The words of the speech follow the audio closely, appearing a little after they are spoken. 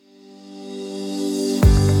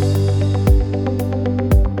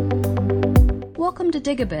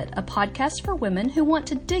Dig a Bit, a podcast for women who want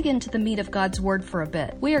to dig into the meat of God's Word for a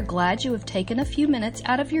bit. We are glad you have taken a few minutes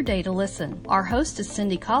out of your day to listen. Our host is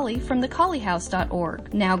Cindy Colley from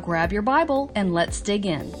thecolleyhouse.org. Now grab your Bible and let's dig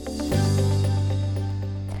in.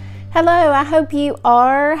 Hello, I hope you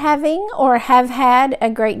are having or have had a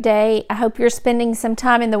great day. I hope you're spending some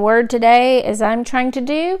time in the Word today, as I'm trying to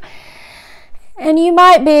do. And you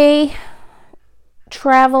might be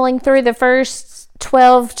traveling through the first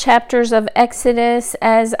 12 chapters of Exodus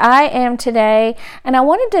as I am today, and I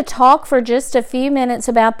wanted to talk for just a few minutes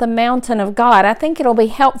about the mountain of God. I think it'll be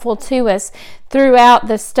helpful to us throughout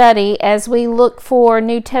the study as we look for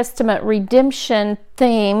New Testament redemption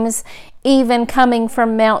themes, even coming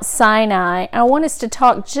from Mount Sinai. I want us to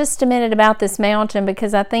talk just a minute about this mountain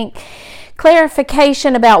because I think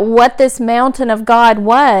clarification about what this mountain of God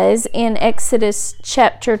was in Exodus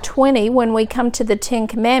chapter 20 when we come to the Ten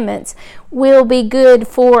Commandments will be good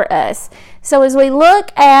for us. So as we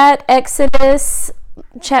look at Exodus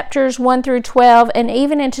chapters 1 through 12 and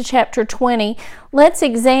even into chapter 20, let's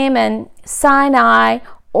examine Sinai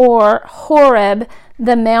or Horeb,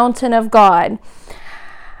 the mountain of God.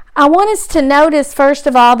 I want us to notice, first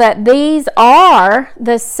of all, that these are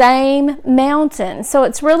the same mountain. So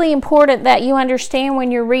it's really important that you understand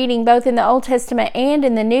when you're reading both in the Old Testament and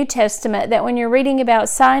in the New Testament that when you're reading about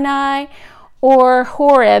Sinai or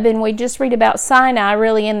Horeb, and we just read about Sinai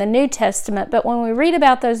really in the New Testament, but when we read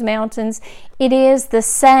about those mountains, it is the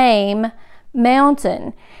same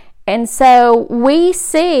mountain. And so we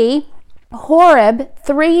see Horeb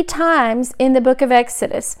 3 times in the book of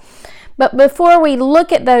Exodus. But before we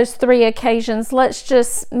look at those 3 occasions, let's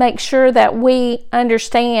just make sure that we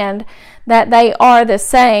understand that they are the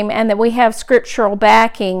same and that we have scriptural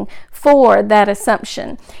backing for that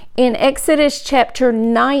assumption. In Exodus chapter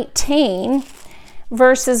 19,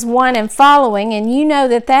 verses 1 and following, and you know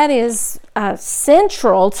that is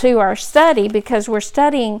central to our study because we're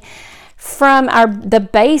studying from the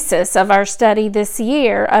basis of our study this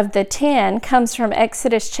year of the 10 comes from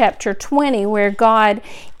Exodus chapter 20, where God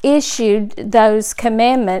issued those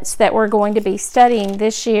commandments that we're going to be studying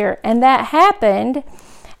this year. And that happened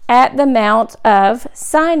at the Mount of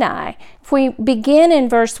Sinai. If we begin in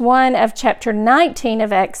verse 1 of chapter 19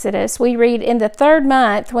 of Exodus, we read, "In the 3rd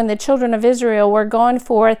month, when the children of Israel were gone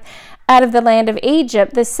forth out of the land of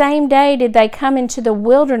Egypt, the same day did they come into the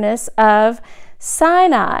wilderness of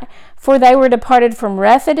Sinai. For they were departed from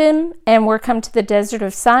Rephidim and were come to the desert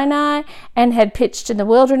of Sinai and had pitched in the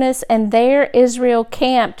wilderness, and there Israel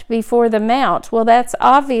camped before the mount." Well, that's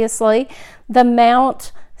obviously the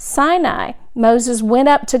Mount Sinai. Moses went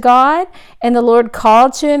up to God, and the Lord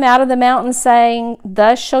called to him out of the mountain, saying,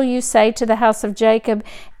 "Thus shall you say to the house of Jacob,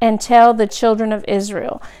 and tell the children of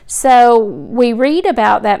Israel." So we read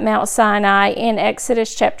about that Mount Sinai in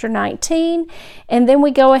Exodus chapter 19, and then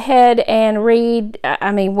we go ahead and read,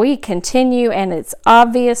 we continue, and it's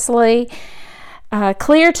obviously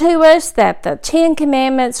clear to us that the 10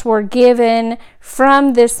 Commandments were given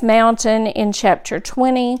from this mountain in chapter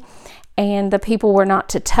 20. And the people were not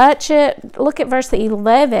to touch it. Look at verse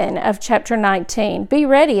 11 of chapter 19. "Be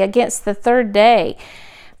ready against the 3rd day.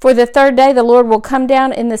 For the 3rd day the Lord will come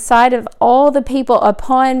down in the sight of all the people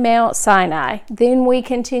upon Mount Sinai." Then we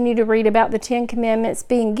continue to read about the 10 Commandments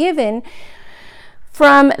being given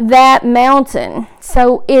from that mountain.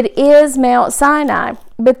 So it is Mount Sinai.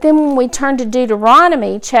 But then when we turn to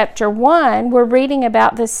Deuteronomy chapter 1, we're reading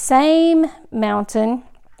about the same mountain,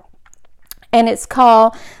 and it's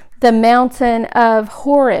called the mountain of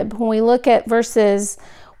Horeb. When we look at verses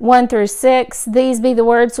 1 through 6, "These be the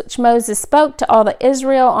words which Moses spoke to all the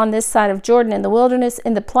Israel on this side of Jordan in the wilderness,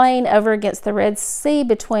 in the plain over against the Red Sea,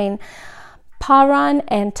 between Paran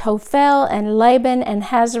and Tophel and Laban and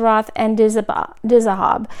Hazeroth and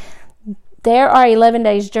Dizahab. There are 11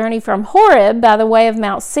 days' journey from Horeb by the way of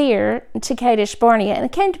Mount Seir to Kadesh Barnea. And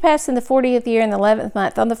it came to pass in the 40th year in the 11th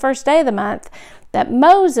month, on the 1st day of the month, that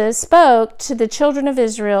Moses spoke to the children of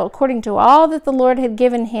Israel according to all that the Lord had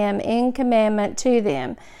given him in commandment to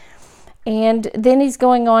them." And then he's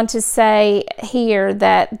going on to say here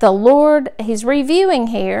that the Lord, he's reviewing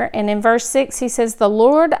here, and in verse 6 he says, "The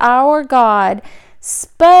Lord our God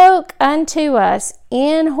spoke unto us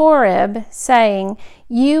in Horeb, saying,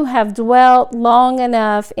 You have dwelt long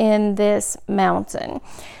enough in this mountain."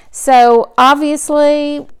 So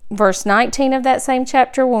obviously, verse 19 of that same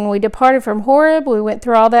chapter, "When we departed from Horeb, we went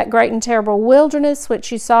through all that great and terrible wilderness,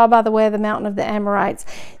 which you saw by the way of the mountain of the Amorites."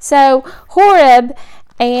 So Horeb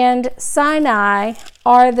and Sinai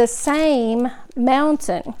are the same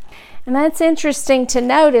mountain. And that's interesting to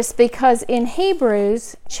notice because in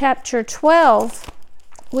Hebrews chapter 12,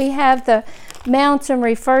 we have the mountain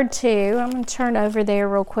referred to. I'm going to turn over there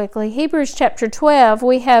real quickly. Hebrews chapter 12,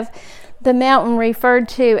 we have the mountain referred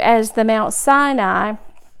to as the Mount Sinai.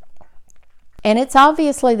 And it's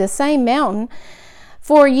obviously the same mountain.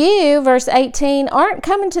 For you, verse 18, aren't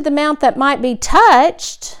coming to the mount that might be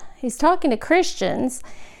touched. He's talking to Christians.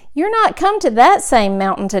 You're not come to that same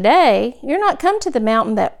mountain today. You're not come to the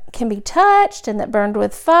mountain that can be touched and that burned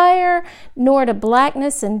with fire, nor to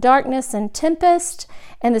blackness and darkness and tempest,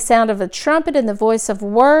 and the sound of a trumpet and the voice of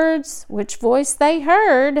words, which voice they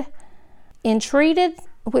heard that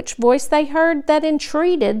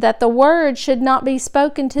entreated that the word should not be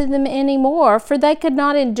spoken to them anymore, for they could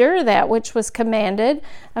not endure that which was commanded.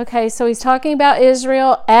 Okay, so he's talking about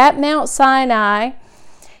Israel at Mount Sinai,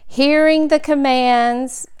 hearing the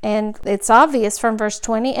commands, and it's obvious from verse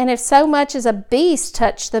 20, and if so much as a beast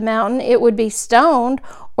touched the mountain, it would be stoned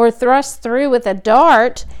or thrust through with a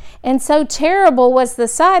dart. And so terrible was the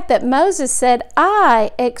sight that Moses said,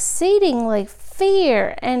 I exceedingly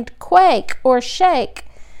fear and quake or shake.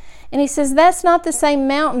 And he says that's not the same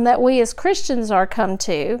mountain that we as Christians are come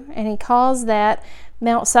to, and he calls that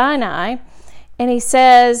Mount Sinai. And he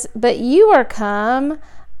says, but you are come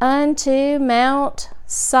unto Mount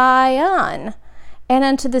Zion, and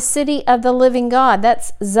unto the city of the living God.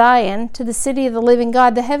 That's Zion, to the city of the living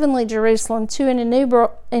God, the heavenly Jerusalem, to an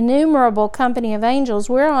innumerable company of angels.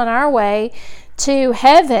 We're on our way to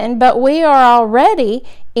heaven, but we are already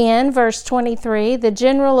in, verse 23, the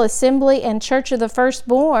general assembly and church of the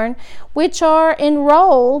firstborn, which are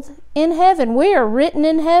enrolled in heaven. We are written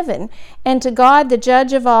in heaven. And to God, the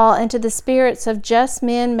judge of all, and to the spirits of just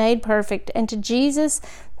men made perfect, and to Jesus,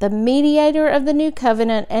 the mediator of the new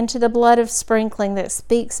covenant, and to the blood of sprinkling that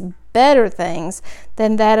speaks better things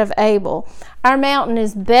than that of Abel. Our mountain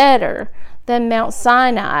is better than Mount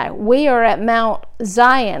Sinai. We are at Mount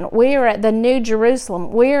Zion. We are at the New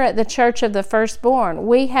Jerusalem. We are at the church of the firstborn.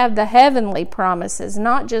 We have the heavenly promises,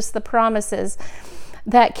 not just the promises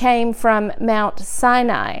that came from Mount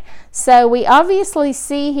Sinai. So we obviously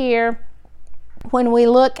see here, when we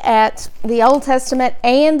look at the Old Testament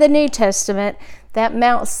and the New Testament, that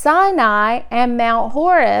Mount Sinai and Mount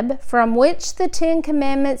Horeb, from which the Ten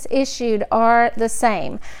Commandments issued, are the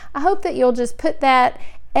same. I hope that you'll just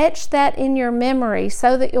etch that in your memory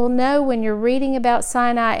so that you'll know when you're reading about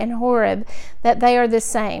Sinai and Horeb that they are the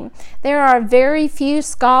same. There are very few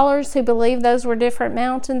scholars who believe those were different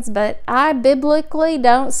mountains, but I biblically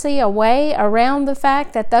don't see a way around the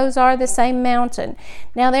fact that those are the same mountain.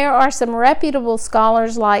 Now, there are some reputable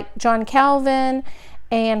scholars like John Calvin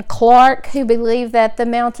and Clark who believe that the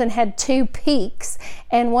mountain had two peaks,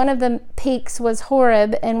 and one of the peaks was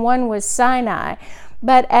Horeb and one was Sinai.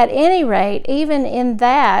 But at any rate, even in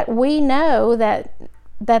that, we know that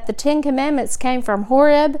the Ten Commandments came from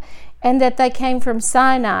Horeb and that they came from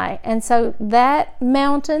Sinai. And so that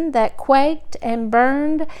mountain that quaked and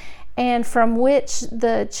burned, and from which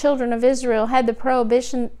the children of Israel had the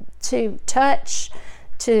prohibition to touch,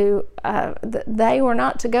 they were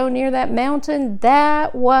not to go near that mountain,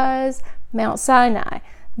 that was Mount Sinai.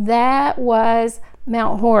 That was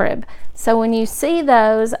Mount Horeb. So when you see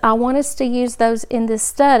those, I want us to use those in this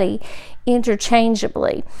study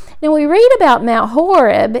interchangeably. Now, we read about Mount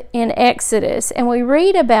Horeb in Exodus, and we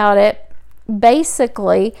read about it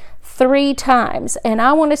basically 3 times. And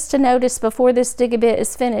I want us to notice before this dig a bit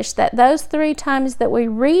is finished that those 3 times that we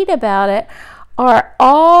read about it are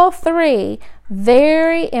all 3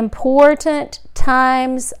 very important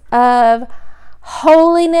times of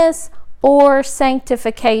holiness or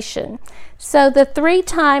sanctification. So the 3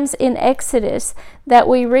 times in Exodus that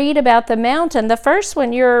we read about the mountain, the first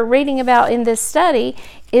one you're reading about in this study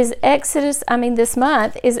is this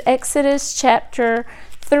month is Exodus chapter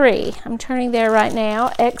 3. I'm turning there right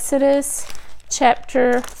now. Exodus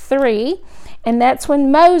chapter 3. And that's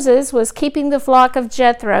when Moses was keeping the flock of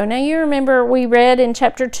Jethro. Now you remember we read in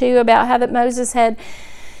chapter 2 about how that Moses had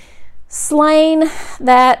slain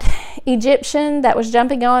that Egyptian that was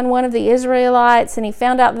jumping on one of the Israelites, and he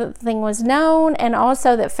found out that the thing was known, and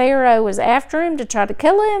also that Pharaoh was after him to try to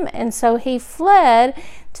kill him, and so he fled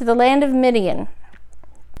to the land of Midian.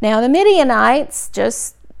 Now the Midianites,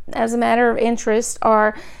 just as a matter of interest,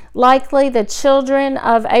 are likely the children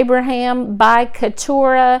of Abraham by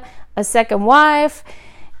Keturah, a second wife,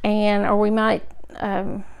 or we might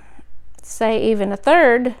say even a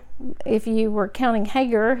third, if you were counting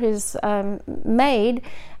Hagar, his maid,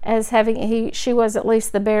 as she was at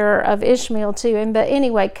least the bearer of Ishmael to him. But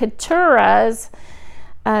anyway, Keturah's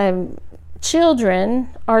children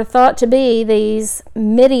are thought to be these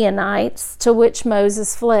Midianites to which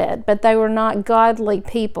Moses fled, but they were not godly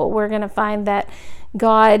people. We're going to find that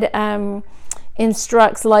God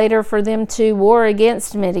instructs later for them to war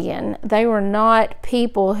against Midian. They were not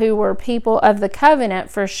people who were people of the covenant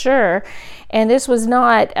for sure. And this was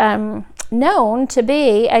not known to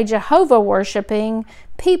be a Jehovah worshiping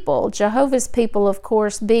people. Jehovah's people, of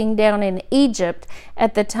course, being down in Egypt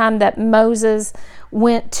at the time that Moses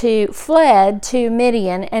fled to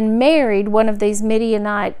Midian and married one of these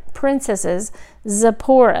Midianite princesses,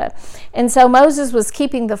 Zipporah. And so Moses was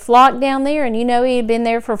keeping the flock down there, and he had been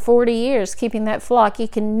there for 40 years keeping that flock. You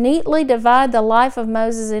can neatly divide the life of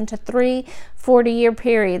Moses into 3 40-year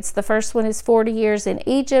periods. The first one is 40 years in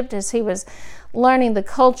Egypt as he was learning the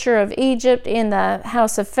culture of Egypt in the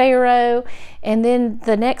house of Pharaoh, and then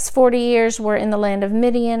the next 40 years were in the land of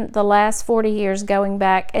Midian, the last 40 years going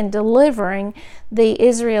back and delivering the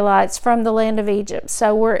Israelites from the land of Egypt.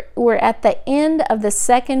 So we're at the end of the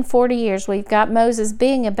second 40 years. We've got Moses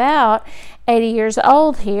being about 80 years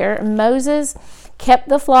old here. Moses kept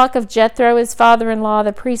the flock of Jethro, his father-in-law,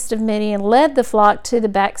 the priest of Midian, led the flock to the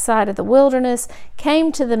backside of the wilderness,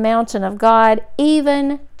 came to the mountain of God,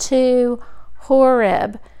 even to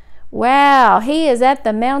Horeb. Wow, he is at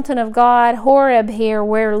the mountain of God, Horeb here,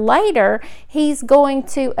 where later he's going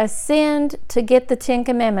to ascend to get the 10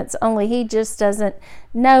 Commandments, only he just doesn't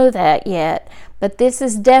know that yet. But this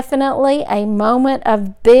is definitely a moment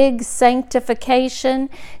of big sanctification.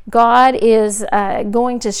 God is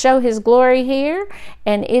going to show his glory here,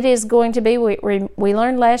 and it is going to be, we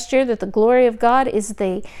learned last year that the glory of God is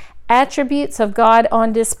the attributes of God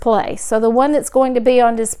on display. So the one that's going to be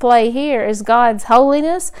on display here is God's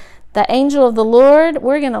holiness, the angel of the Lord.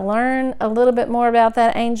 We're going to learn a little bit more about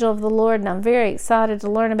that angel of the Lord, and I'm very excited to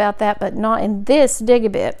learn about that, but not in this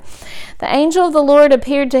dig-a-bit. The angel of the Lord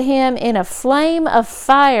appeared to him in a flame of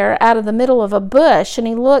fire out of the middle of a bush, and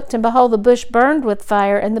he looked, and behold, the bush burned with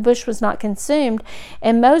fire, and the bush was not consumed.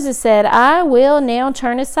 And Moses said, I will now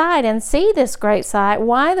turn aside and see this great sight,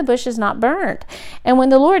 why the bush is not burnt. And when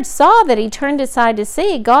the Lord saw that he turned aside to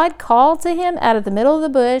see, God called to him out of the middle of the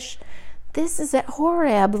bush. This is at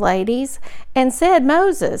Horeb, ladies, and said,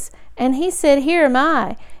 Moses. And he said, Here am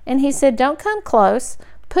I. And he said, Don't come close.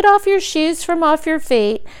 Put off your shoes from off your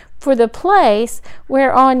feet, for the place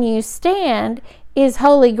whereon you stand is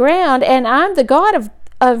holy ground, and I'm the God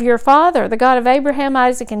of your father, the God of Abraham,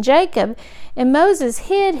 Isaac, and Jacob. And Moses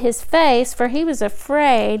hid his face, for he was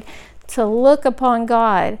afraid to look upon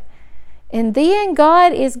God. And then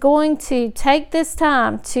God is going to take this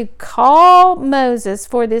time to call Moses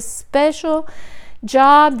for this special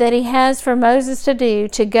job that he has for Moses to do,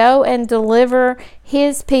 to go and deliver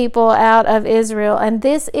his people out of Israel. And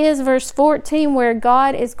this is verse 14, where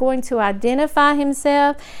God is going to identify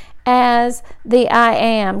himself as the I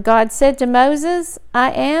am. God said to Moses,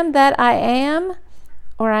 I am that I am,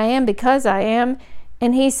 or I am because I am.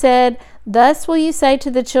 And he said, Thus will you say to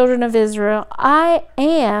the children of Israel, I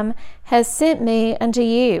am has sent me unto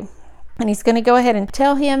you. And he's going to go ahead and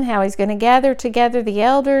tell him how he's going to gather together the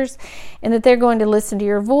elders, and that they're going to listen to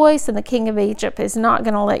your voice, and the king of Egypt is not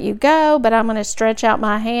going to let you go, but I'm going to stretch out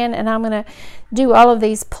my hand, and I'm going to do all of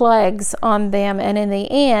these plagues on them. And in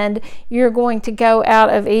the end, you're going to go out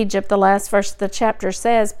of Egypt, the last verse of the chapter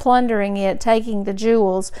says, plundering it, taking the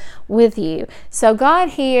jewels with you. So God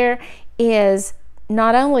here is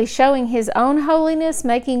not only showing his own holiness,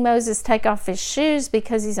 making Moses take off his shoes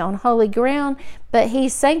because he's on holy ground, but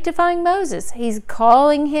he's sanctifying Moses. He's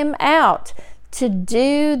calling him out to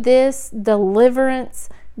do this deliverance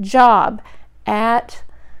job at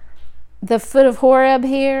the foot of Horeb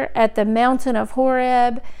here, at the mountain of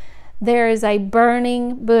Horeb. There is a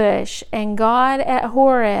burning bush, and God at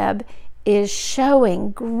Horeb is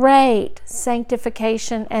showing great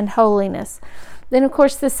sanctification and holiness. Then, of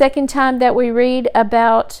course, the second time that we read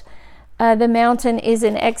about the mountain is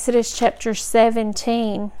in Exodus chapter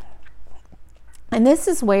 17. And this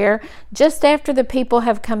is where, just after the people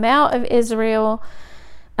have come out of Egypt,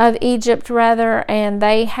 and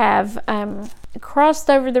they have crossed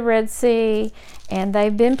over the Red Sea, and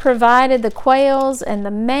they've been provided the quails and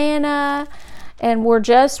the manna, and we're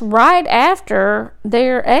just right after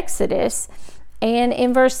their Exodus. And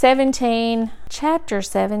in verse 17, chapter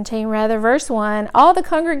 17, verse 1, all the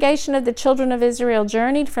congregation of the children of Israel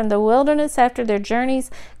journeyed from the wilderness after their journeys,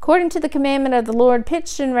 according to the commandment of the Lord,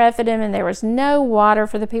 pitched in Rephidim, and there was no water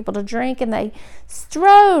for the people to drink. And they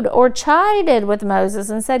strode or chided with Moses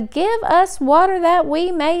and said, Give us water that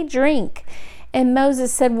we may drink. And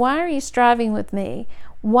Moses said, Why are you striving with me?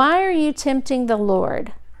 Why are you tempting the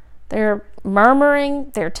Lord? They're murmuring,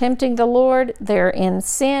 they're tempting the Lord, they're in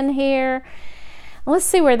sin here. Let's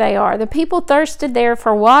see where they are. The people thirsted there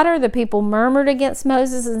for water. The people murmured against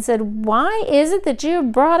Moses and said, "Why is it that you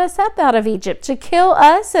have brought us up out of Egypt to kill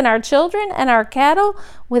us and our children and our cattle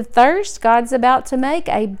with thirst?" God's about to make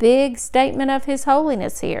a big statement of his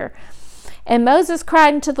holiness here. And Moses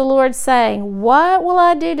cried unto the Lord, saying, "What will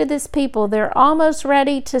I do to this people? They're almost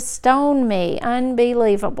ready to stone me."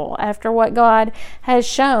 Unbelievable, after what God has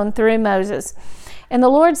shown through Moses. And the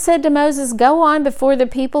Lord said to Moses, "Go on before the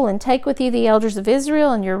people and take with you the elders of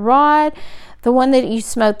Israel and your rod, the one that you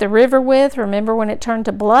smote the river with. Remember when it turned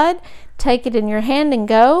to blood? Take it in your hand and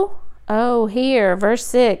go." Oh, here, verse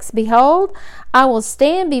 6. "Behold, I will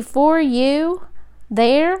stand before you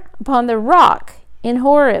there upon the rock in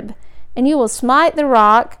Horeb, and you will smite the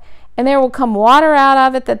rock, and there will come water out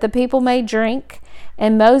of it that the people may drink."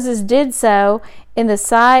 And Moses did so in the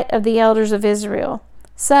sight of the elders of Israel.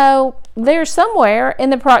 So they're somewhere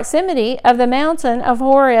in the proximity of the mountain of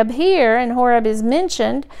Horeb here, and Horeb is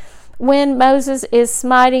mentioned when Moses is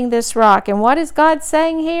smiting this rock. And what is God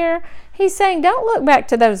saying here? He's saying, don't look back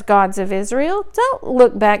to those gods of Israel. Don't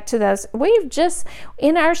look back to those. We've just,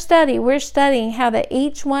 in our study, we're studying how that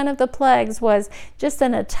each one of the plagues was just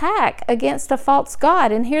an attack against a false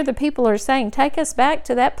god. And here the people are saying, take us back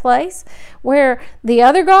to that place where the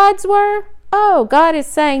other gods were. Oh, God is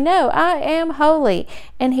saying, no, I am holy.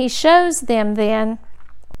 And he shows them then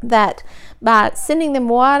that by sending them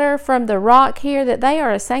water from the rock here, that they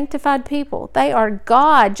are a sanctified people. They are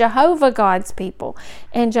God, Jehovah God's people.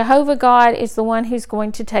 And Jehovah God is the one who's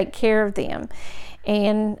going to take care of them.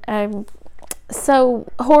 And so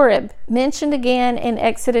Horeb, mentioned again in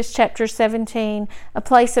Exodus chapter 17, a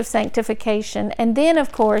place of sanctification. And then,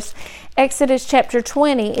 of course, Exodus chapter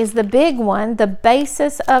 20 is the big one, the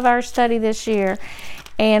basis of our study this year.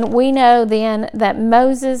 And we know then that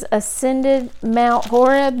Moses ascended Mount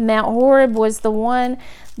Horeb. Mount Horeb was the one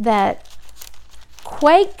that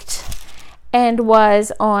quaked and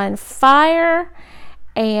was on fire,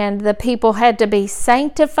 and the people had to be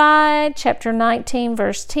sanctified. Chapter 19,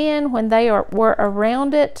 verse 10, when they were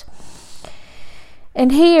around it.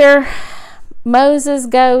 And here, Moses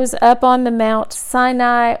goes up on the Mount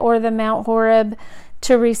Sinai or the Mount Horeb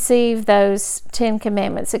to receive those 10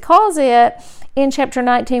 commandments. It calls it, in chapter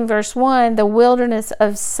 19, verse 1, the wilderness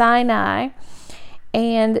of Sinai.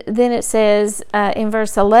 And then it says in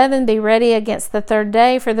verse 11, "Be ready against the third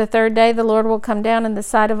day, for the third day the Lord will come down in the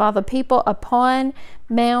sight of all the people upon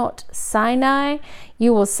Mount Sinai.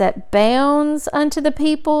 You will set bounds unto the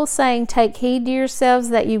people, saying, Take heed to yourselves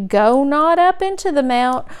that you go not up into the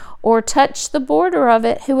mount or touch the border of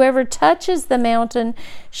it. Whoever touches the mountain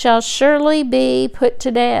shall surely be put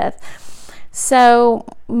to death." So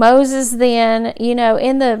Moses then,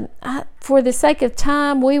 for the sake of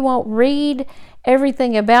time, we won't read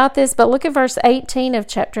everything about this, but look at verse 18 of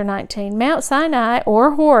chapter 19. "Mount Sinai,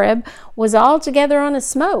 or Horeb, was altogether on a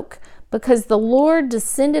smoke, because the Lord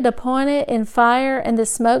descended upon it in fire, and the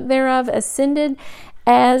smoke thereof ascended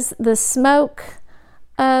as the smoke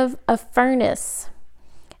of a furnace.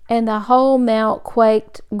 And the whole mount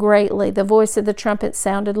quaked greatly. The voice of the trumpet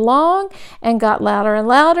sounded long and got louder and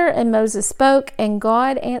louder. And Moses spoke, and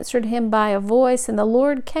God answered him by a voice. And the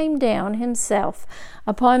Lord came down himself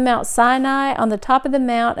upon Mount Sinai on the top of the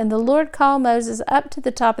mount. And the Lord called Moses up to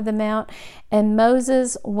the top of the mount, and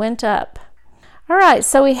Moses went up." All right,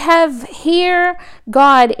 so we have here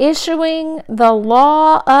God issuing the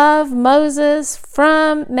law of Moses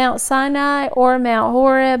from Mount Sinai or Mount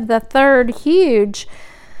Horeb, the third huge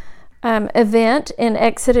event in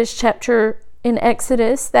Exodus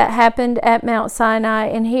that happened at Mount Sinai.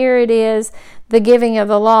 And here it is, the giving of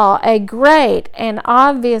the law, a great and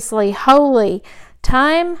obviously holy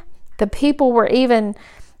time. The people were even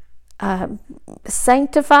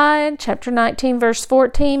sanctified, chapter 19, verse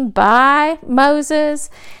 14, by Moses.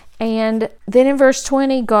 And then in verse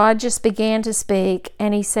 20, God just began to speak,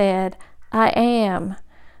 and he said, "I am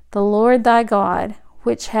the Lord thy God,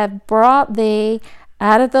 which have brought thee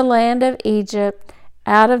out of the land of Egypt,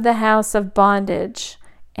 out of the house of bondage.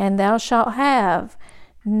 And thou shalt have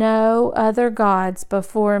no other gods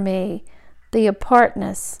before me." The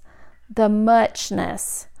apartness, the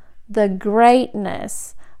muchness, the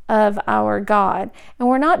greatness of our God. And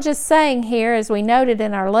we're not just saying here, as we noted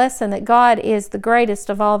in our lesson, that God is the greatest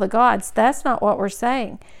of all the gods. That's not what we're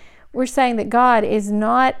saying. We're saying that God is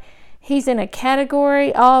not, he's in a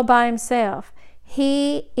category all by himself.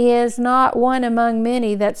 He is not one among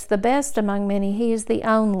many that's the best among many. He is the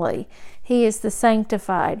only. He is the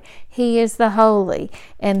sanctified. He is the holy.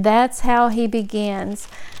 And that's how he begins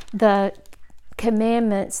the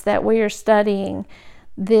commandments that we are studying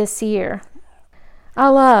this year. I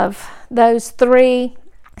love those three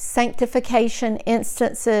sanctification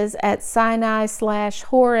instances at Sinai /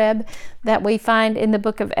 Horeb that we find in the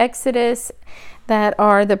book of Exodus that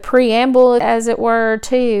are the preamble, as it were,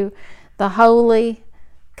 to the holy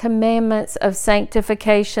commandments of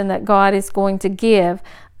sanctification that God is going to give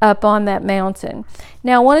up on that mountain.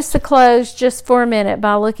 Now, I want us to close just for a minute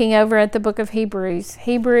by looking over at the book of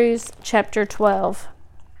Hebrews chapter 12.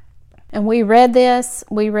 And we read this.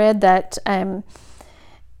 We read that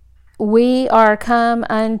we are come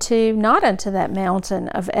not unto that mountain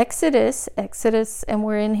of Exodus, and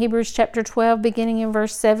we're in Hebrews chapter 12, beginning in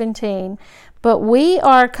verse 17. But we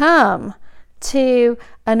are come to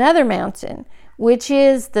another mountain, which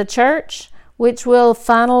is the church, which will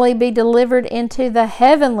finally be delivered into the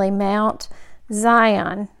heavenly Mount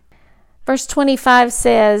Zion. Verse 25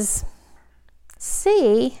 says,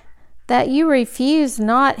 See that you refuse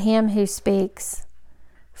not him who speaks.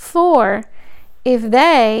 For if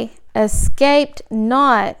they escaped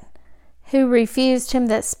not who refused him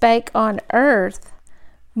that spake on earth,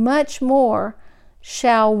 much more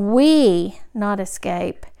shall we not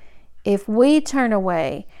escape if we turn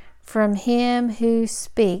away from him who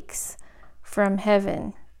speaks from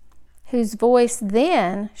heaven, whose voice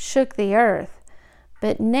then shook the earth.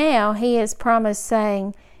 But now he has promised,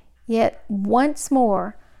 saying, Yet once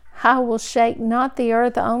more I will shake not the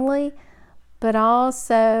earth only, but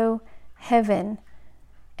also heaven.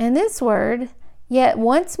 And this word, yet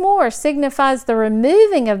once more, signifies the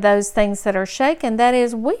removing of those things that are shaken. That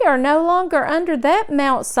is, we are no longer under that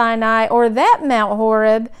Mount Sinai or that Mount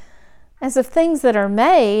Horeb as of things that are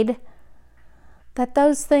made, that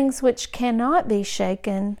those things which cannot be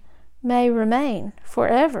shaken may remain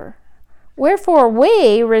forever. Wherefore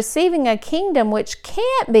we, receiving a kingdom which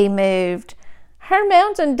can't be moved, our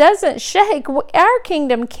mountain doesn't shake, our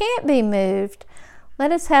kingdom can't be moved,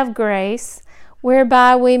 let us have grace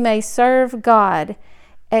whereby we may serve God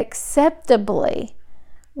acceptably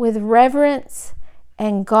with reverence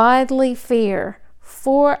and godly fear,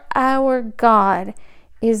 for our God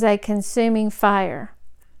is a consuming fire.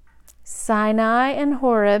 Sinai and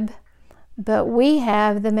Horeb, but we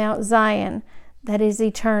have the Mount Zion that is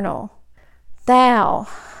eternal. Thou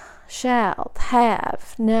shalt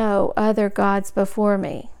have no other gods before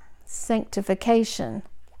me. Sanctification,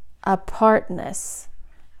 apartness.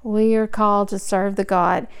 We are called to serve the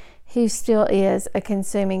God who still is a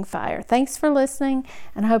consuming fire. Thanks for listening,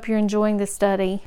 and I hope you're enjoying the study.